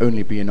may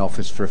only be in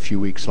office for a few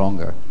weeks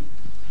longer?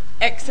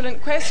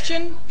 Excellent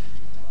question.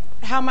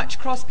 how much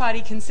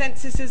cross-party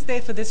consensus is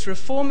there for this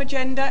reform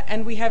agenda?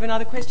 And we have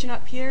another question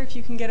up here, if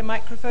you can get a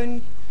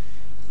microphone.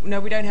 No,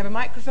 we don't have a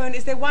microphone.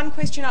 Is there one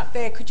question up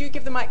there? Could you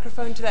give the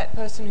microphone to that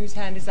person whose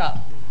hand is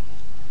up?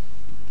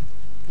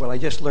 Well, I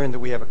just learned that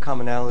we have a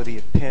commonality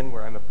at Penn,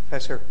 where I'm a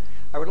professor.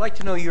 I would like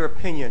to know your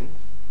opinion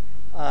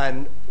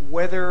on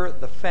whether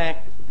the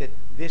fact that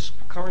this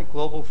current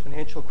global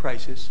financial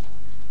crisis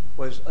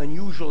was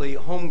unusually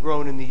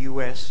homegrown in the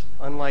U.S.,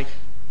 unlike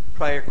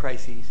prior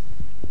crises,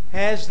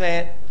 has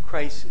the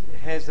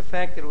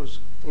fact that it was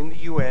in the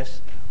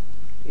U.S.,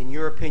 in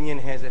your opinion,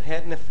 has it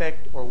had an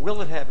effect, or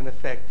will it have an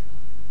effect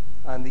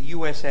on the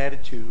U.S.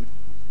 attitude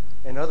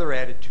and other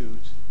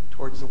attitudes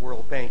towards the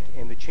World Bank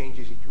and the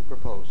changes that you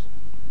propose?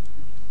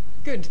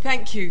 Good,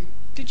 thank you.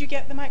 Did you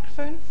get the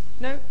microphone?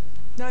 No?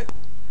 No.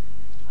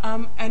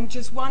 And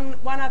just one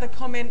other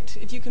comment,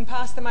 if you can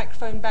pass the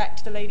microphone back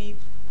to the lady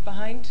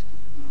behind.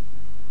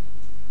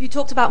 You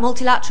talked about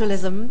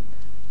multilateralism.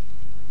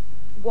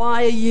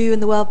 Why are you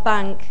and the World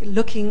Bank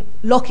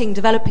locking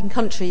developing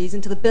countries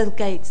into the Bill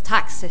Gates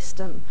tax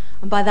system?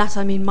 And by that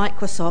I mean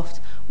Microsoft,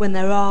 when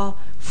there are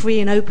free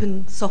and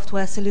open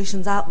software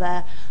solutions out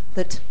there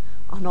that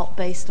are not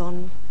based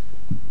on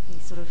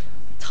these sort of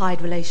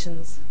tied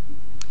relations.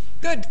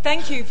 Good,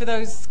 thank you for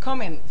those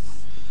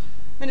comments.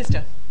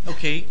 Minister.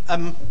 Okay,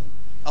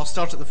 I'll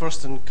start at the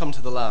first and come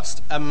to the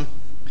last.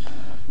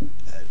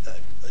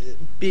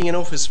 Being in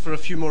office for a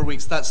few more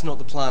weeks, that's not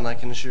the plan, I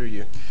can assure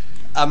you.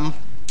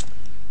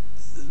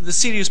 The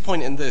serious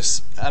point in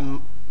this,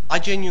 I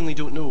genuinely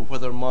don't know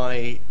whether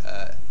my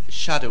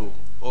shadow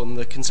on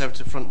the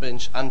Conservative front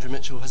bench, Andrew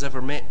Mitchell, has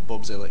ever met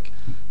Bob Zellick.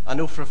 I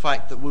know for a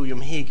fact that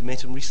William Hague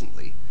met him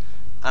recently.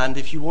 And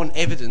if you want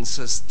evidence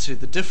as to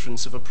the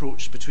difference of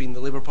approach between the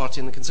Labour Party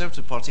and the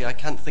Conservative Party, I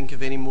can't think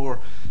of any more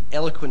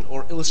eloquent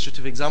or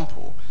illustrative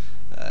example.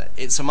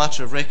 It's a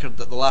matter of record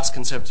that the last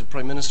Conservative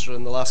Prime Minister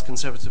and the last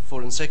Conservative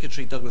Foreign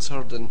Secretary, Douglas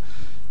Hurd, and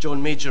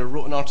John Major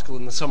wrote an article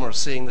in the summer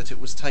saying that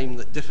it was time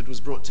that DFID was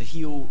brought to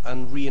heel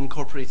and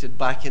reincorporated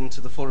back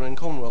into the Foreign and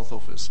Commonwealth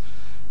Office.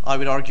 I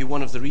would argue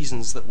one of the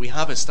reasons that we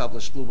have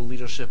established global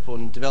leadership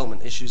on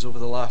development issues over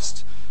the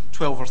last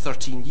 12 or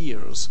 13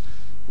 years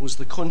was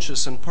the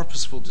conscious and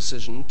purposeful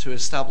decision to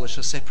establish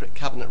a separate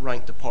cabinet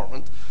rank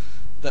department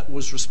that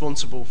was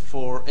responsible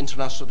for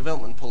international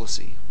development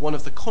policy. One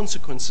of the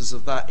consequences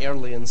of that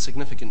early and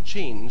significant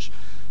change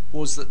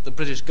was that the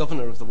British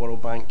governor of the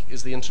World Bank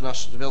is the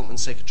International Development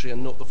Secretary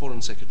and not the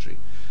Foreign Secretary.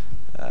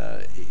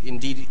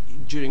 Indeed,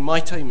 during my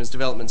time as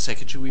Development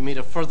Secretary, we made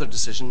a further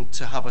decision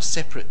to have a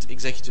separate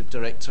executive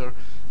director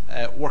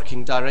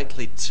working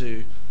directly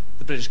to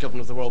the British governor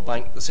of the World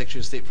Bank, the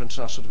Secretary of State for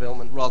International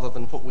Development, rather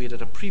than what we had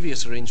at a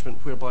previous arrangement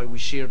whereby we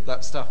shared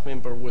that staff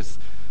member with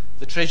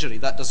the Treasury.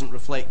 That doesn't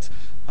reflect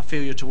a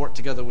failure to work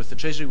together with the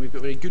Treasury. We've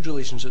got very good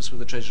relationships with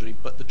the Treasury,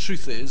 but the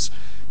truth is,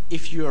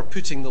 if you are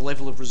putting the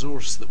level of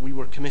resource that we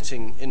were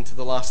committing into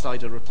the last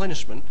IDA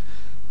replenishment,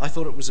 I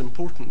thought it was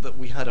important that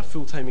we had a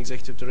full-time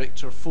executive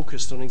director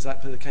focused on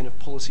exactly the kind of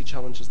policy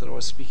challenges that I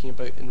was speaking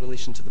about in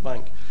relation to the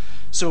bank.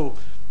 So,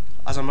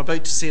 as I'm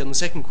about to say on the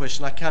second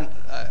question, I can't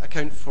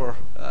account for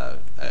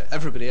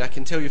everybody. I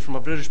can tell you from a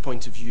British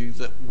point of view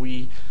that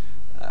we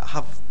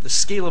have the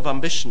scale of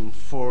ambition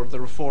for the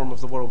reform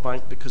of the World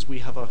Bank because we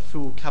have a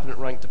full cabinet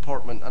rank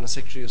department and a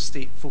Secretary of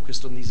State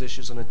focused on these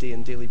issues on a day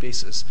and daily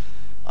basis.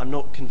 I'm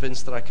not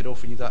convinced that I could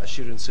offer you that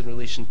assurance in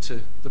relation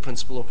to the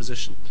principal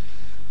opposition.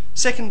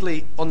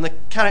 Secondly, on the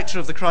character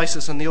of the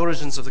crisis and the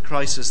origins of the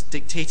crisis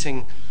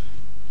dictating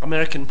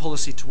American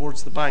policy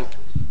towards the bank,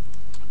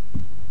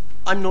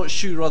 I'm not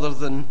sure, other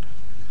than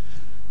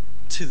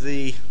to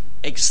the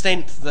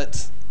extent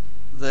that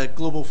the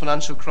global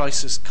financial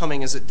crisis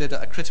coming as it did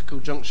at a critical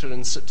juncture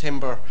in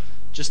September,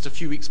 just a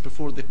few weeks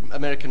before the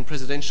American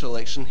presidential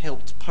election,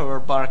 helped power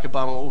Barack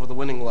Obama over the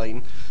winning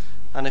line.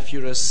 And if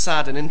you're as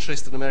sad and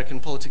interested in American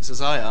politics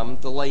as I am,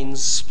 the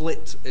lines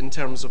split in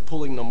terms of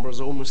polling numbers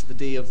almost the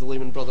day of the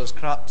Lehman Brothers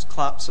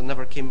collapse and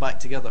never came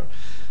back together.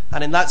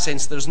 And in that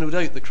sense, there's no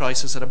doubt the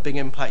crisis had a big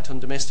impact on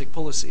domestic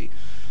policy.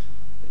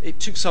 It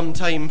took some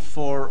time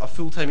for a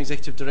full-time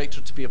executive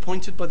director to be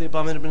appointed by the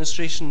Obama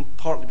administration,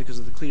 partly because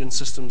of the clearance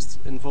systems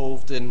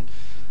involved in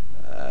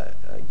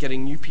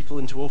getting new people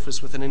into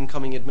office with an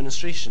incoming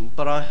administration.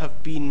 But I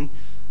have been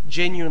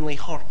genuinely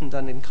heartened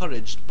and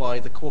encouraged by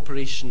the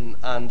cooperation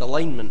and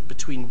alignment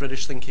between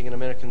British thinking and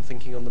American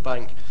thinking on the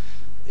bank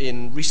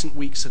in recent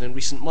weeks and in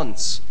recent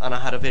months. And I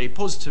had a very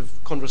positive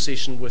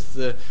conversation with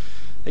the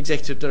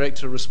executive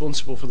director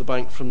responsible for the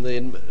bank from the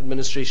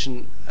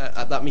administration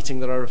at that meeting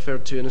that I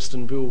referred to in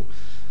Istanbul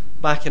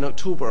back in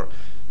October.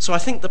 So I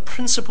think the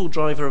principal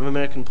driver of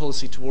American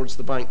policy towards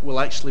the bank will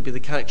actually be the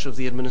character of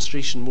the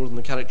administration more than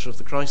the character of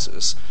the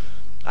crisis.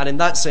 And in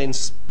that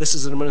sense, this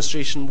is an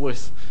administration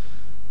with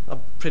a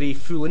pretty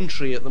full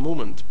entry at the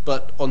moment.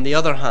 But on the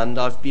other hand,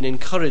 I've been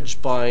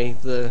encouraged by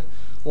the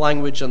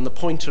language and the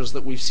pointers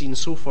that we've seen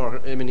so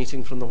far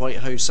emanating from the White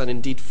House and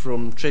indeed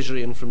from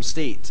Treasury and from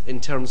State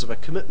in terms of a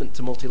commitment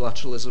to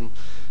multilateralism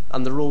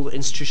and the role that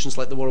institutions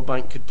like the World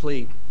Bank could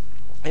play.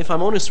 If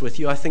I'm honest with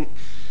you, I think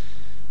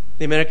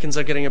the Americans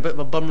are getting a bit of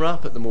a bum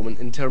rap at the moment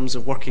in terms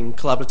of working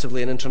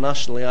collaboratively and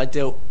internationally. I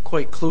dealt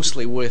quite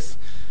closely with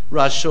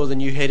Raj Shaw, the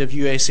new head of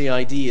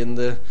USAID, in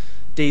the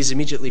days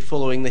immediately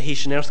following the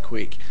Haitian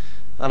earthquake.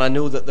 And I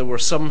know that there were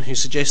some who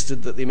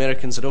suggested that the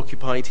Americans had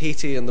occupied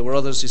Haiti, and there were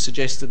others who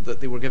suggested that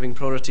they were giving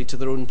priority to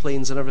their own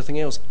planes and everything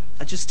else.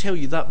 I just tell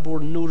you, that bore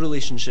no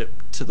relationship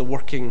to the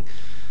working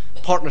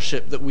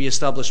partnership that we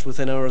established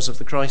within hours of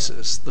the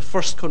crisis. The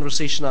first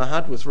conversation I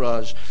had with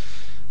Raj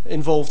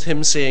involved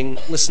him saying,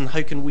 listen,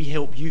 how can we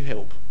help you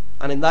help?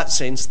 And in that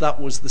sense, that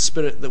was the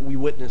spirit that we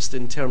witnessed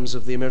in terms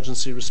of the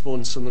emergency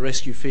response and the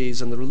rescue phase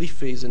and the relief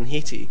phase in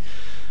Haiti.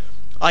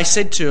 I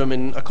said to him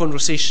in a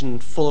conversation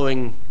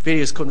following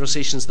various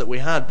conversations that we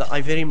had that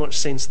I very much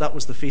sensed that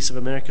was the face of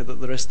America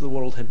that the rest of the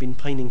world had been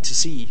pining to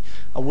see,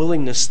 a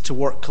willingness to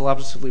work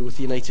collaboratively with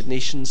the United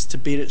Nations, to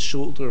bear its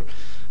shoulder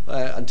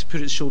and to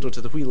put its shoulder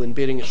to the wheel in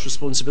bearing its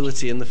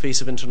responsibility in the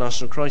face of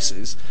international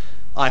crises.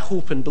 I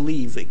hope and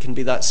believe it can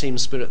be that same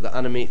spirit that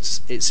animates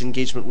its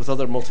engagement with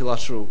other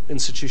multilateral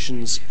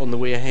institutions on the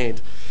way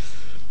ahead.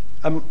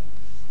 On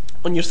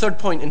your third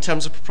point, in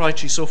terms of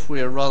proprietary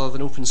software rather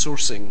than open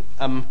sourcing,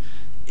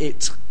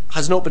 it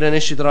has not been an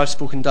issue that I've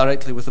spoken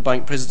directly with the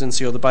bank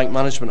presidency or the bank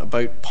management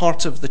about.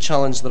 Part of the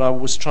challenge that I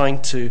was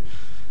trying to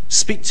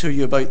speak to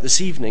you about this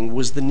evening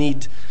was the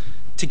need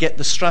to get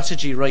the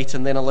strategy right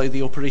and then allow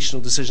the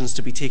operational decisions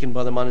to be taken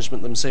by the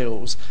management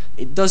themselves.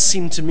 It does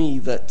seem to me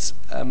that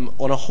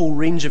on a whole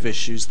range of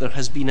issues there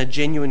has been a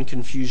genuine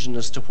confusion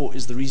as to what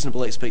is the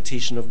reasonable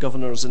expectation of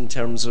governors in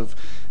terms of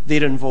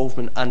their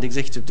involvement and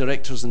executive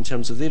directors in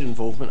terms of their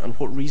involvement, and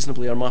what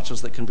reasonably are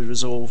matters that can be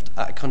resolved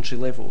at a country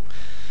level.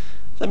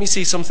 Let me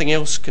say something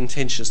else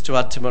contentious to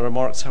add to my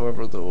remarks,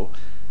 however, though.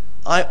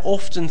 I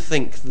often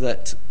think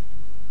that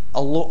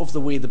a lot of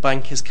the way the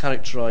bank is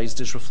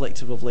characterised is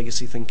reflective of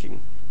legacy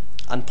thinking.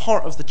 And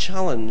part of the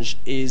challenge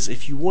is,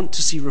 if you want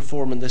to see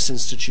reform in this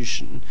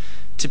institution,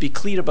 to be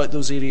clear about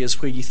those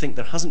areas where you think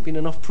there hasn't been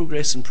enough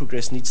progress and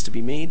progress needs to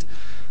be made.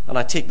 And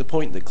I take the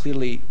point that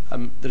clearly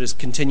there is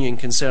continuing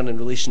concern in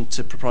relation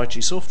to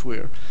proprietary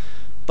software.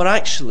 But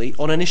actually,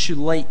 on an issue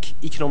like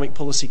economic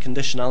policy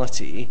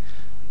conditionality,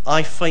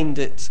 I find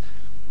it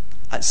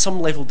at some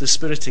level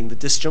dispiriting, the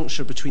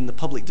disjuncture between the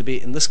public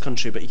debate in this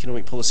country about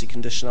economic policy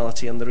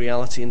conditionality and the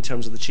reality in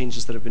terms of the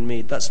changes that have been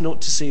made. That's not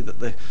to say that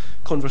the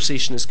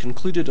conversation is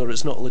concluded or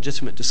it's not a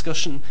legitimate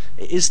discussion.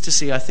 It is to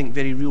say I think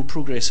very real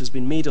progress has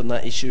been made on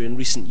that issue in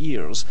recent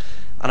years.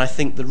 And I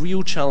think the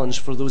real challenge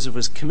for those of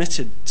us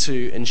committed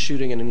to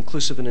ensuring an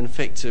inclusive and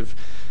effective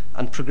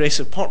and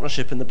progressive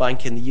partnership in the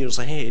bank in the years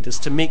ahead is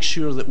to make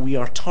sure that we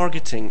are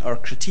targeting our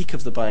critique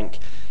of the bank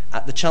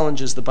at the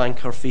challenges the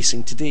bank are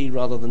facing today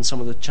rather than some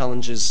of the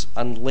challenges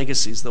and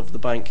legacies of the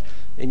bank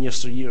in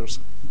yesteryears.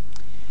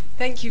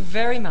 Thank you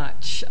very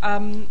much.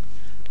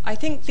 I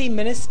think the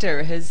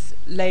Minister has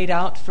laid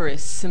out for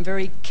us some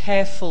very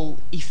careful,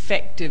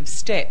 effective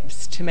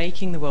steps to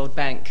making the World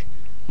Bank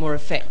more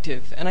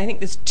effective. And I think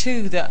there's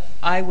two that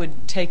I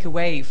would take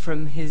away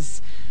from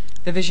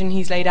the vision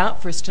he's laid out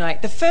for us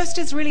tonight. The first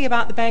is really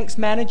about the bank's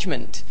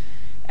management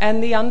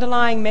and the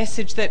underlying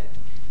message that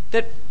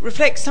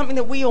reflects something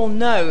that we all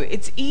know.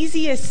 It's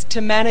easiest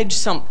to manage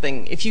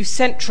something if you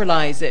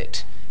centralize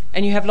it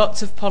and you have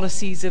lots of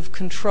policies of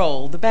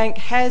control. The bank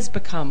has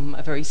become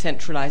a very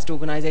centralized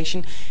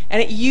organization,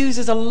 and it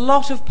uses a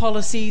lot of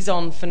policies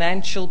on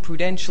financial,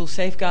 prudential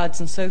safeguards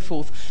and so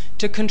forth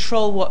to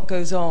control what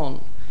goes on.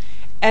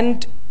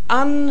 And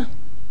unclogging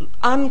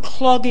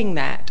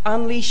that,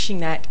 unleashing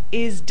that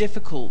is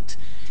difficult.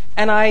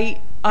 And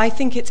I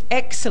think it's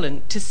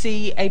excellent to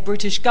see a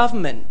British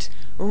government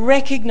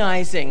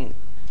recognizing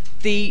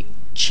the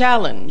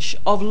challenge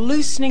of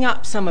loosening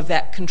up some of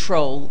that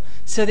control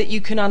so that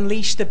you can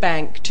unleash the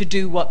bank to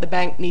do what the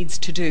bank needs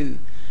to do.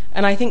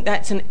 And I think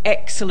that's an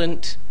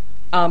excellent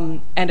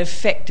and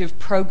effective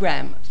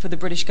program for the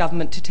British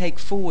government to take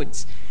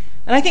forwards.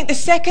 And I think the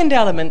second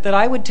element that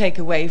I would take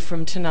away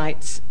from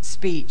tonight's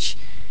speech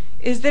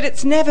is that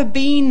it's never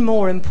been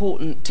more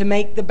important to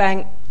make the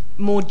bank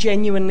more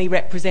genuinely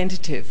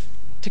representative,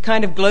 to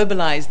kind of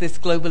globalize this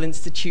global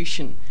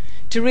institution,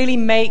 to really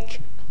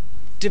make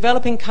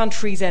developing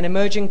countries and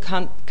emerging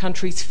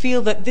countries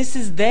feel that this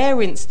is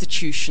their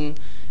institution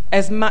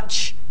as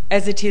much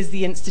as it is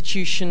the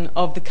institution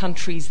of the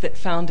countries that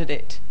founded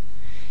it.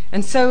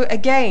 And so,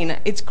 again,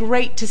 it's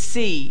great to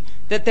see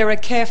that there are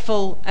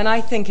careful and,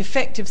 I think,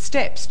 effective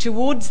steps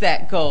towards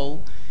that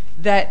goal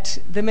that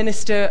the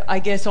Minister, I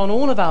guess, on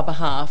all of our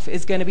behalf,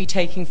 is going to be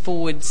taking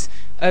forwards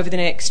over the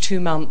next 2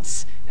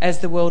 months as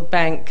the World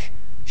Bank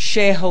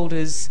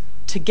shareholders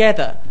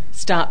together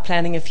start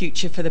planning a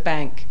future for the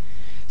bank.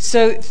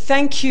 So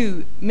thank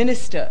you,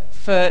 Minister,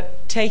 for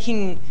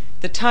taking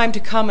the time to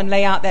come and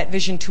lay out that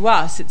vision to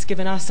us. It's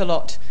given us a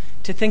lot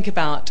to think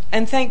about.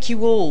 And thank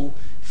you all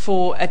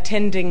for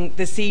attending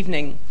this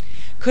evening.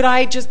 Could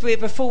I just,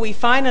 before we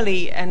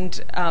finally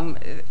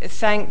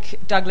thank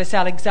Douglas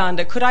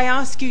Alexander, could I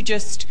ask you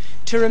just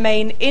to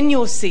remain in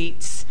your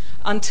seats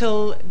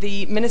until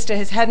the Minister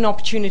has had an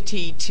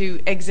opportunity to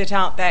exit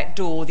out that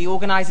door? The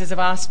organisers have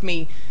asked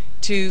me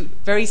to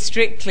very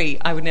strictly,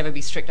 I would never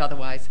be strict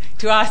otherwise,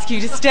 to ask you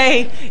to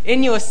stay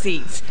in your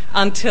seats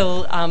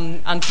until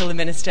the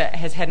Minister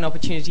has had an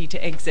opportunity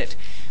to exit.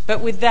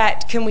 But with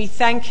that, can we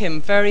thank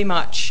him very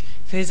much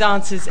for his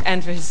answers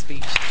and for his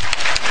speech?